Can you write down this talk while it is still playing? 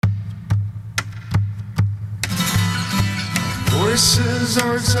voices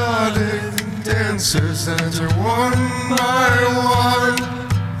are exotic, dancers enter one by one.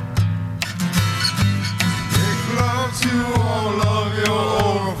 Make love to all of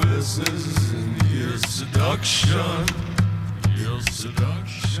your orifices in your seduction. Your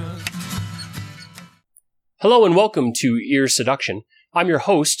seduction. Hello and welcome to Ear Seduction. I'm your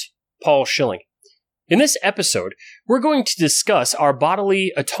host, Paul Schilling. In this episode, we're going to discuss our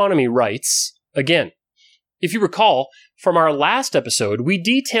bodily autonomy rights again. If you recall, from our last episode, we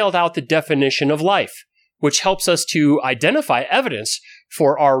detailed out the definition of life, which helps us to identify evidence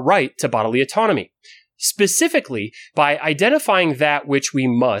for our right to bodily autonomy, specifically by identifying that which we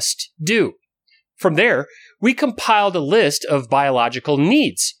must do. From there, we compiled a list of biological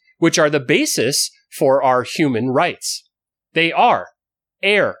needs, which are the basis for our human rights. They are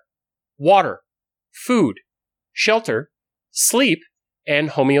air, water, food, shelter, sleep,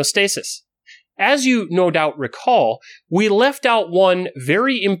 and homeostasis. As you no doubt recall, we left out one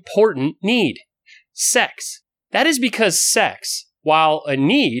very important need: sex. That is because sex, while a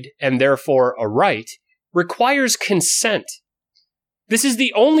need and therefore a right, requires consent. This is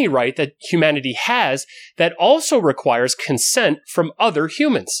the only right that humanity has that also requires consent from other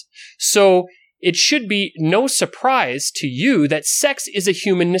humans. So it should be no surprise to you that sex is a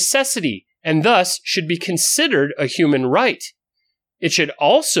human necessity and thus should be considered a human right. It should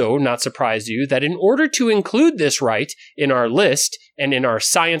also not surprise you that in order to include this right in our list and in our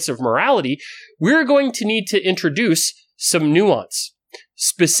science of morality, we're going to need to introduce some nuance,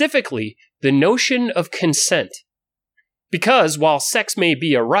 specifically the notion of consent. Because while sex may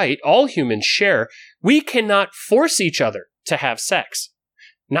be a right all humans share, we cannot force each other to have sex,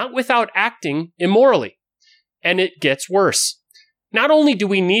 not without acting immorally. And it gets worse. Not only do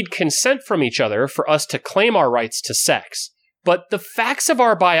we need consent from each other for us to claim our rights to sex, but the facts of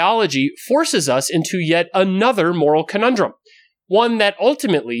our biology forces us into yet another moral conundrum, one that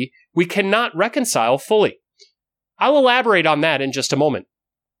ultimately we cannot reconcile fully. I'll elaborate on that in just a moment.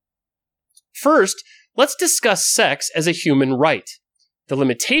 First, let's discuss sex as a human right, the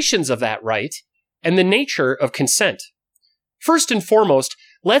limitations of that right, and the nature of consent. First and foremost,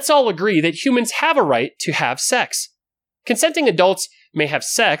 let's all agree that humans have a right to have sex. Consenting adults may have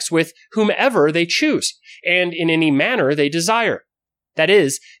sex with whomever they choose, and in any manner they desire. That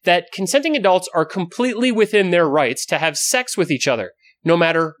is, that consenting adults are completely within their rights to have sex with each other, no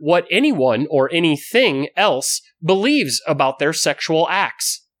matter what anyone or anything else believes about their sexual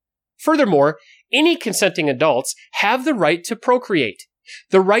acts. Furthermore, any consenting adults have the right to procreate.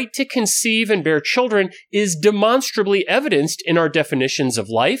 The right to conceive and bear children is demonstrably evidenced in our definitions of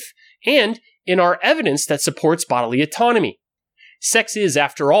life and in our evidence that supports bodily autonomy. Sex is,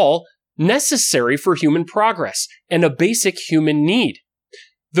 after all, necessary for human progress and a basic human need.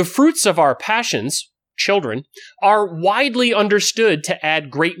 The fruits of our passions, children, are widely understood to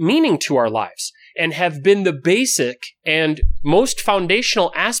add great meaning to our lives and have been the basic and most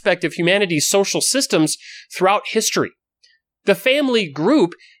foundational aspect of humanity's social systems throughout history. The family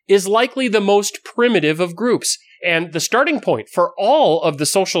group is likely the most primitive of groups and the starting point for all of the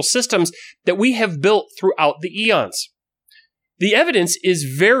social systems that we have built throughout the eons. The evidence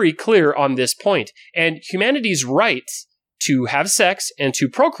is very clear on this point, and humanity's rights to have sex and to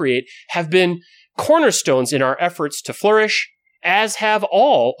procreate have been cornerstones in our efforts to flourish, as have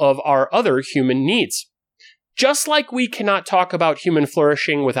all of our other human needs. Just like we cannot talk about human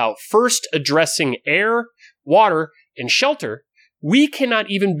flourishing without first addressing air, water, and shelter, we cannot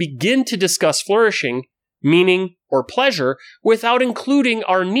even begin to discuss flourishing, meaning, or pleasure without including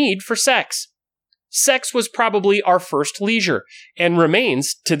our need for sex. Sex was probably our first leisure and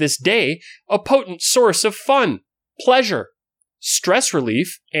remains, to this day, a potent source of fun, pleasure, stress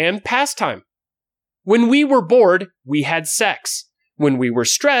relief, and pastime. When we were bored, we had sex. When we were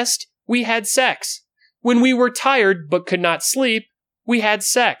stressed, we had sex. When we were tired but could not sleep, we had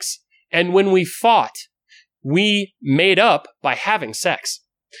sex. And when we fought, we made up by having sex.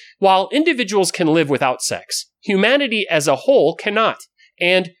 While individuals can live without sex, humanity as a whole cannot,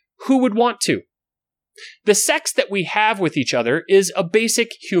 and who would want to? The sex that we have with each other is a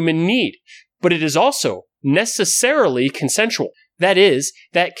basic human need, but it is also necessarily consensual. That is,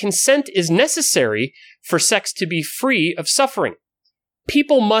 that consent is necessary for sex to be free of suffering.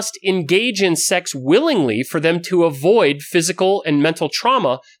 People must engage in sex willingly for them to avoid physical and mental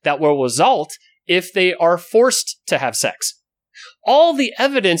trauma that will result if they are forced to have sex. All the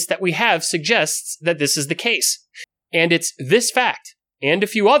evidence that we have suggests that this is the case. And it's this fact, and a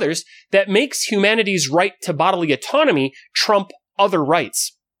few others, that makes humanity's right to bodily autonomy trump other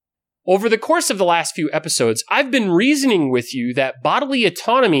rights. Over the course of the last few episodes, I've been reasoning with you that bodily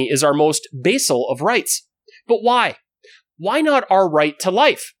autonomy is our most basal of rights. But why? why not our right to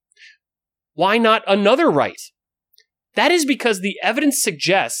life? Why not another right? That is because the evidence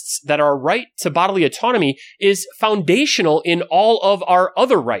suggests that our right to bodily autonomy is foundational in all of our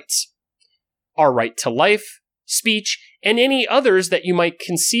other rights. Our right to life, speech, and any others that you might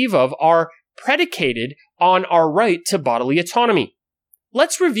conceive of are predicated on our right to bodily autonomy.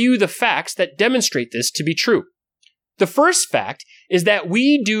 Let's review the facts that demonstrate this to be true. The first fact is that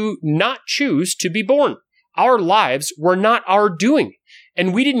we do not choose to be born. Our lives were not our doing,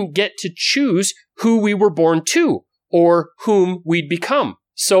 and we didn't get to choose who we were born to or whom we'd become.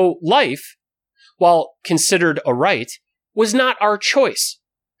 So life, while considered a right, was not our choice.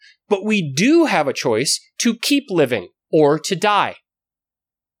 But we do have a choice to keep living or to die.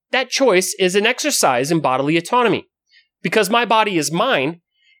 That choice is an exercise in bodily autonomy. Because my body is mine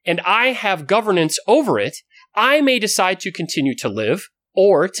and I have governance over it, I may decide to continue to live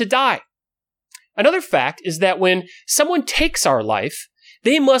or to die. Another fact is that when someone takes our life,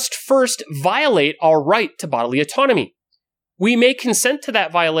 they must first violate our right to bodily autonomy. We may consent to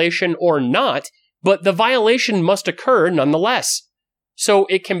that violation or not, but the violation must occur nonetheless. So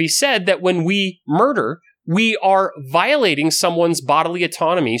it can be said that when we murder, we are violating someone's bodily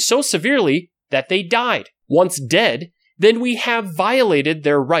autonomy so severely that they died. Once dead, then we have violated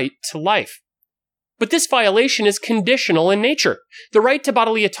their right to life. But this violation is conditional in nature. The right to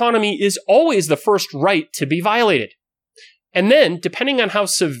bodily autonomy is always the first right to be violated. And then, depending on how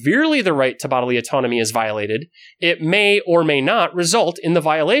severely the right to bodily autonomy is violated, it may or may not result in the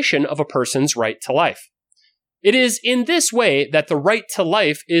violation of a person's right to life. It is in this way that the right to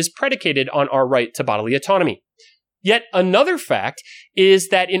life is predicated on our right to bodily autonomy. Yet another fact is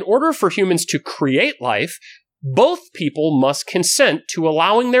that in order for humans to create life, both people must consent to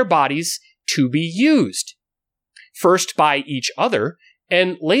allowing their bodies to be used, first by each other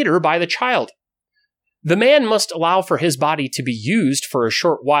and later by the child. The man must allow for his body to be used for a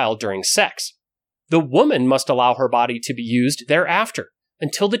short while during sex. The woman must allow her body to be used thereafter,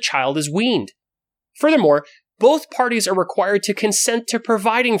 until the child is weaned. Furthermore, both parties are required to consent to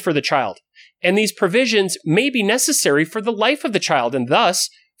providing for the child, and these provisions may be necessary for the life of the child and thus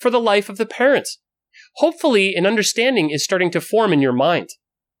for the life of the parents. Hopefully, an understanding is starting to form in your mind.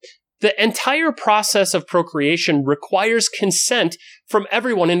 The entire process of procreation requires consent from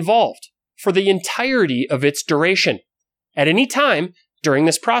everyone involved for the entirety of its duration. At any time during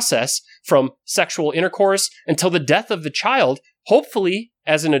this process, from sexual intercourse until the death of the child, hopefully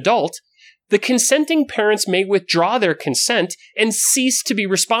as an adult, the consenting parents may withdraw their consent and cease to be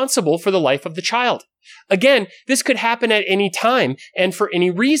responsible for the life of the child. Again, this could happen at any time and for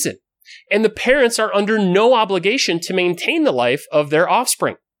any reason, and the parents are under no obligation to maintain the life of their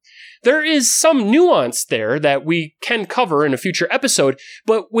offspring. There is some nuance there that we can cover in a future episode,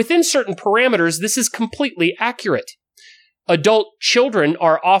 but within certain parameters, this is completely accurate. Adult children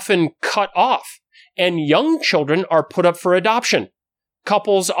are often cut off, and young children are put up for adoption.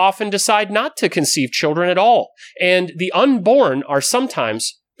 Couples often decide not to conceive children at all, and the unborn are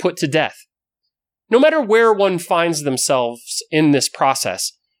sometimes put to death. No matter where one finds themselves in this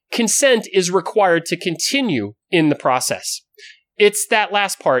process, consent is required to continue in the process. It's that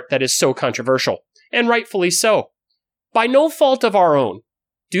last part that is so controversial, and rightfully so. By no fault of our own,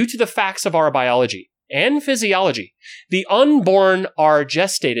 due to the facts of our biology and physiology, the unborn are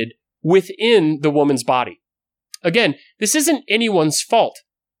gestated within the woman's body. Again, this isn't anyone's fault.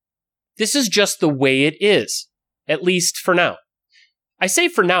 This is just the way it is, at least for now. I say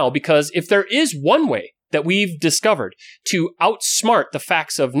for now because if there is one way that we've discovered to outsmart the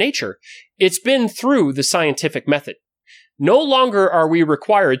facts of nature, it's been through the scientific method. No longer are we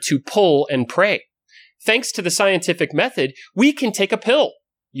required to pull and pray. Thanks to the scientific method, we can take a pill,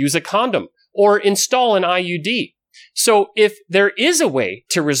 use a condom, or install an IUD. So if there is a way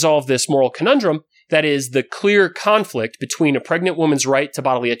to resolve this moral conundrum, that is the clear conflict between a pregnant woman's right to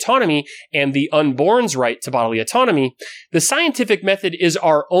bodily autonomy and the unborn's right to bodily autonomy, the scientific method is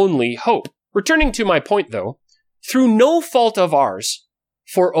our only hope. Returning to my point though, through no fault of ours,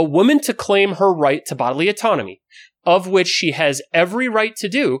 for a woman to claim her right to bodily autonomy, of which she has every right to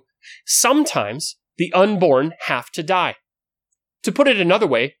do, sometimes the unborn have to die. To put it another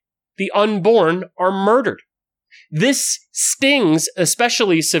way, the unborn are murdered. This stings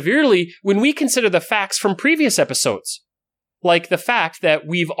especially severely when we consider the facts from previous episodes, like the fact that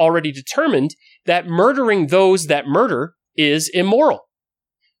we've already determined that murdering those that murder is immoral.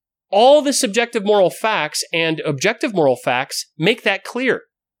 All the subjective moral facts and objective moral facts make that clear.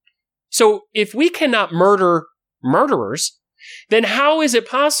 So if we cannot murder murderers, then how is it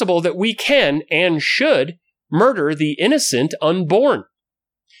possible that we can and should murder the innocent unborn?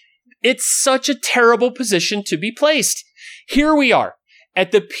 It's such a terrible position to be placed. Here we are,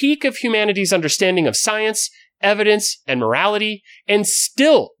 at the peak of humanity's understanding of science, evidence, and morality, and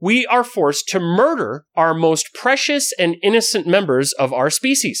still we are forced to murder our most precious and innocent members of our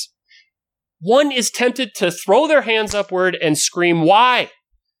species. One is tempted to throw their hands upward and scream, "Why?"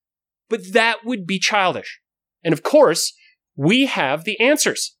 But that would be childish. And of course, we have the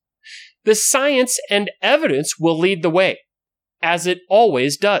answers. The science and evidence will lead the way, as it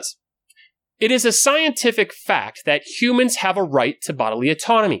always does. It is a scientific fact that humans have a right to bodily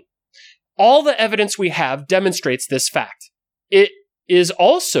autonomy. All the evidence we have demonstrates this fact. It is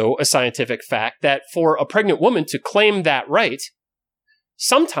also a scientific fact that for a pregnant woman to claim that right,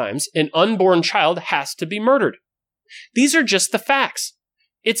 sometimes an unborn child has to be murdered. These are just the facts.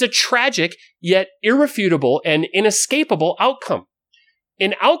 It's a tragic, yet irrefutable and inescapable outcome.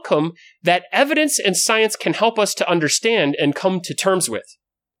 An outcome that evidence and science can help us to understand and come to terms with.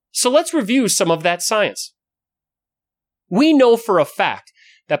 So let's review some of that science. We know for a fact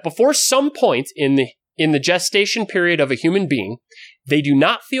that before some point in the gestation period of a human being, they do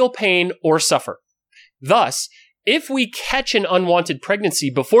not feel pain or suffer. Thus, if we catch an unwanted pregnancy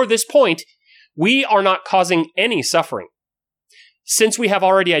before this point, we are not causing any suffering. Since we have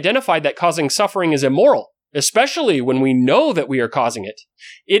already identified that causing suffering is immoral, especially when we know that we are causing it,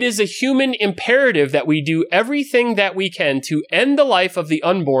 it is a human imperative that we do everything that we can to end the life of the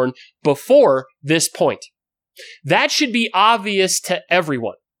unborn before this point. That should be obvious to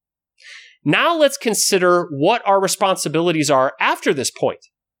everyone. Now let's consider what our responsibilities are after this point.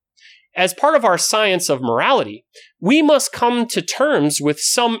 As part of our science of morality, we must come to terms with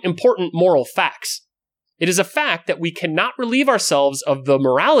some important moral facts. It is a fact that we cannot relieve ourselves of the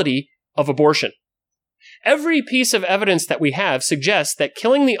morality of abortion. Every piece of evidence that we have suggests that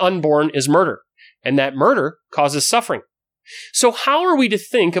killing the unborn is murder, and that murder causes suffering. So how are we to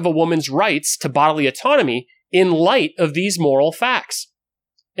think of a woman's rights to bodily autonomy in light of these moral facts?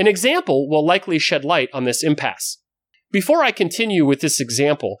 An example will likely shed light on this impasse. Before I continue with this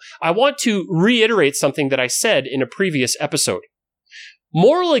example, I want to reiterate something that I said in a previous episode.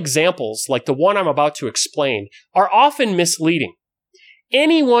 Moral examples, like the one I'm about to explain, are often misleading.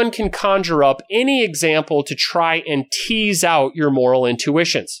 Anyone can conjure up any example to try and tease out your moral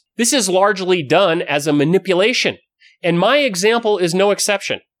intuitions. This is largely done as a manipulation, and my example is no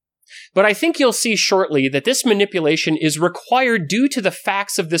exception. But I think you'll see shortly that this manipulation is required due to the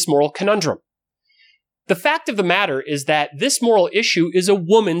facts of this moral conundrum. The fact of the matter is that this moral issue is a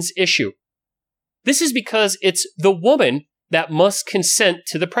woman's issue. This is because it's the woman that must consent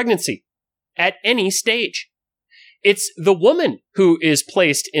to the pregnancy at any stage. It's the woman who is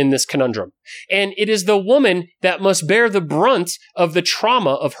placed in this conundrum, and it is the woman that must bear the brunt of the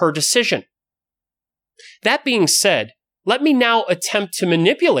trauma of her decision. That being said, let me now attempt to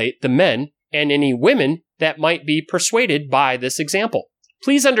manipulate the men and any women that might be persuaded by this example.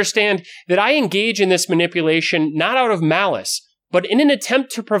 Please understand that I engage in this manipulation not out of malice, but in an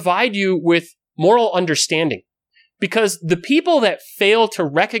attempt to provide you with moral understanding. Because the people that fail to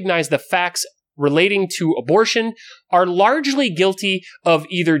recognize the facts relating to abortion are largely guilty of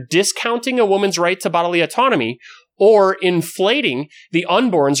either discounting a woman's right to bodily autonomy or inflating the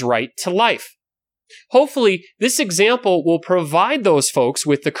unborn's right to life. Hopefully, this example will provide those folks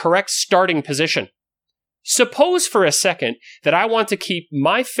with the correct starting position. Suppose for a second that I want to keep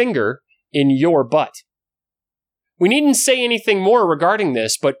my finger in your butt. We needn't say anything more regarding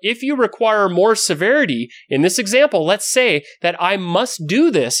this, but if you require more severity in this example, let's say that I must do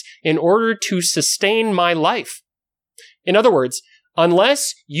this in order to sustain my life. In other words,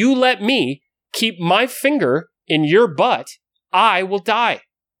 unless you let me keep my finger in your butt, I will die.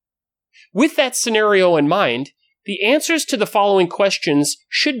 With that scenario in mind, the answers to the following questions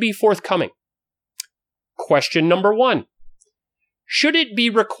should be forthcoming. Question number 1. Should it be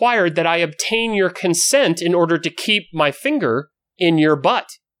required that I obtain your consent in order to keep my finger in your butt?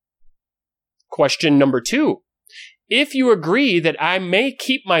 Question number 2. If you agree that I may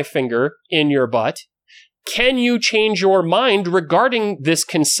keep my finger in your butt, can you change your mind regarding this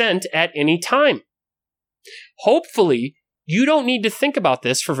consent at any time? Hopefully, you don't need to think about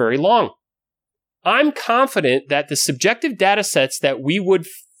this for very long. I'm confident that the subjective data sets that we would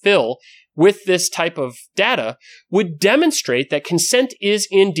fill with this type of data would demonstrate that consent is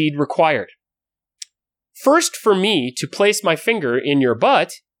indeed required. First, for me to place my finger in your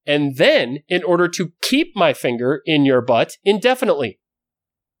butt, and then in order to keep my finger in your butt indefinitely.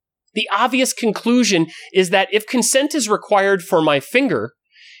 The obvious conclusion is that if consent is required for my finger,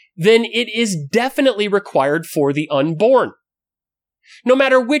 then it is definitely required for the unborn. No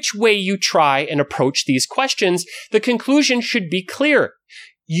matter which way you try and approach these questions, the conclusion should be clear.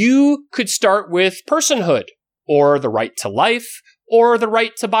 You could start with personhood, or the right to life, or the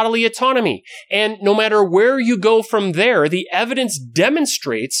right to bodily autonomy. And no matter where you go from there, the evidence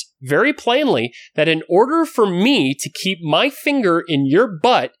demonstrates very plainly that in order for me to keep my finger in your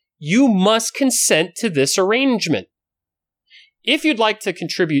butt, you must consent to this arrangement. If you'd like to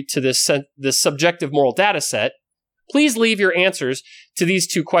contribute to this subjective moral data set, please leave your answers to these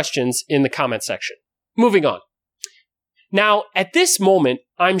two questions in the comment section. Moving on. Now, at this moment,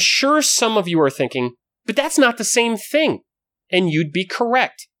 I'm sure some of you are thinking, but that's not the same thing. And you'd be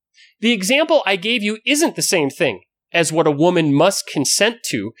correct. The example I gave you isn't the same thing as what a woman must consent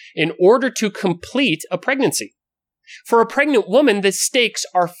to in order to complete a pregnancy. For a pregnant woman, the stakes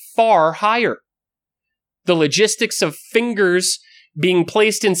are far higher. The logistics of fingers being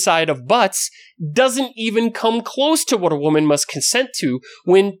placed inside of butts doesn't even come close to what a woman must consent to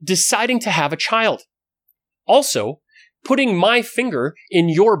when deciding to have a child. Also, putting my finger in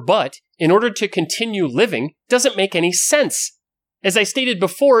your butt in order to continue living doesn't make any sense. As I stated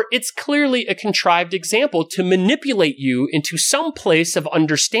before, it's clearly a contrived example to manipulate you into some place of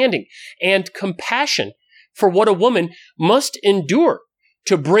understanding and compassion for what a woman must endure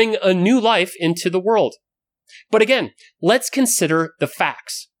to bring a new life into the world. But again, let's consider the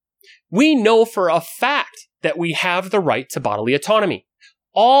facts. We know for a fact that we have the right to bodily autonomy.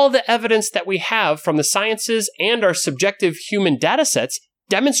 All the evidence that we have from the sciences and our subjective human data sets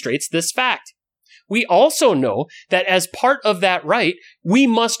demonstrates this fact. We also know that as part of that right, we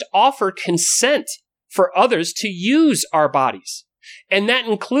must offer consent for others to use our bodies, and that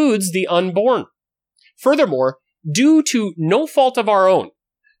includes the unborn. Furthermore, due to no fault of our own,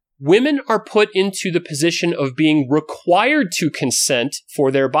 women are put into the position of being required to consent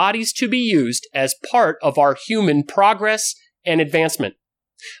for their bodies to be used as part of our human progress and advancement.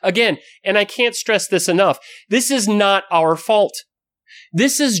 Again, and I can't stress this enough, this is not our fault.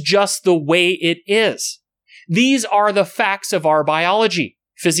 This is just the way it is. These are the facts of our biology,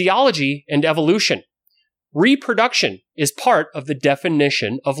 physiology, and evolution. Reproduction is part of the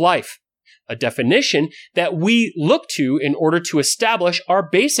definition of life, a definition that we look to in order to establish our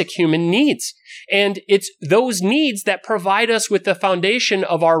basic human needs. And it's those needs that provide us with the foundation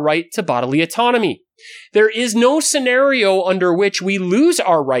of our right to bodily autonomy. There is no scenario under which we lose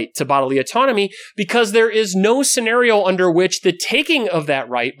our right to bodily autonomy because there is no scenario under which the taking of that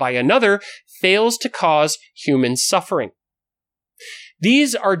right by another fails to cause human suffering.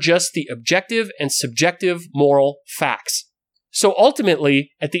 These are just the objective and subjective moral facts. So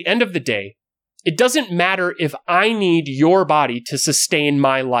ultimately, at the end of the day, it doesn't matter if I need your body to sustain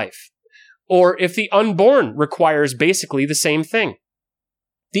my life, or if the unborn requires basically the same thing.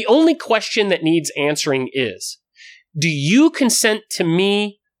 The only question that needs answering is, do you consent to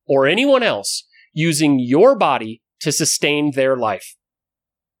me or anyone else using your body to sustain their life?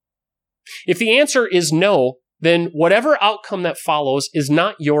 If the answer is no, then whatever outcome that follows is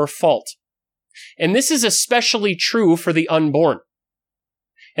not your fault. And this is especially true for the unborn.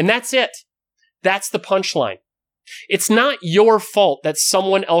 And that's it. That's the punchline. It's not your fault that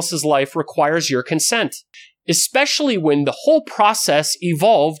someone else's life requires your consent, especially when the whole process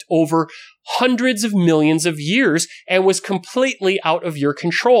evolved over hundreds of millions of years and was completely out of your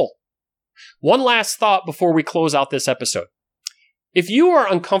control. One last thought before we close out this episode. If you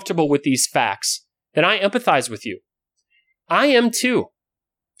are uncomfortable with these facts, then I empathize with you. I am too.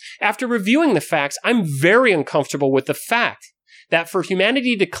 After reviewing the facts, I'm very uncomfortable with the fact that for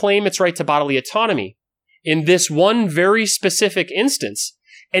humanity to claim its right to bodily autonomy, in this one very specific instance,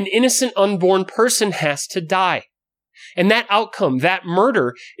 an innocent unborn person has to die. And that outcome, that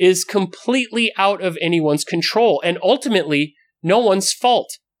murder, is completely out of anyone's control and ultimately no one's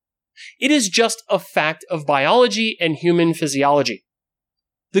fault. It is just a fact of biology and human physiology.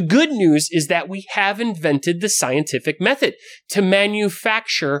 The good news is that we have invented the scientific method to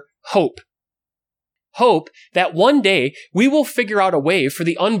manufacture hope. Hope that one day we will figure out a way for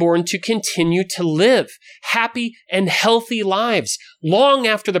the unborn to continue to live happy and healthy lives long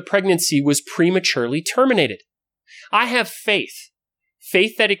after the pregnancy was prematurely terminated. I have faith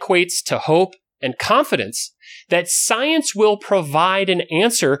that equates to hope and confidence that science will provide an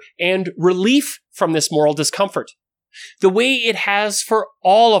answer and relief from this moral discomfort, the way it has for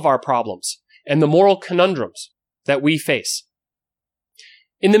all of our problems and the moral conundrums that we face.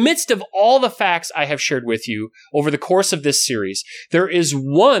 In the midst of all the facts I have shared with you over the course of this series, there is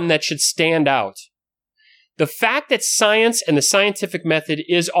one that should stand out. The fact that science and the scientific method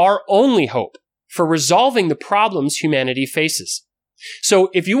is our only hope for resolving the problems humanity faces. So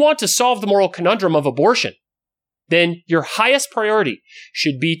if you want to solve the moral conundrum of abortion, then your highest priority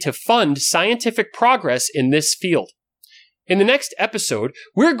should be to fund scientific progress in this field. In the next episode,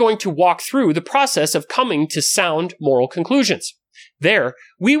 we're going to walk through the process of coming to sound moral conclusions. There,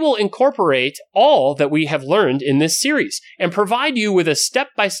 we will incorporate all that we have learned in this series and provide you with a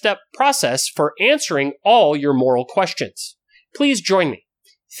step-by-step process for answering all your moral questions. Please join me.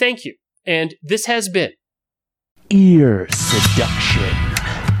 Thank you. And this has been Ear Seduction.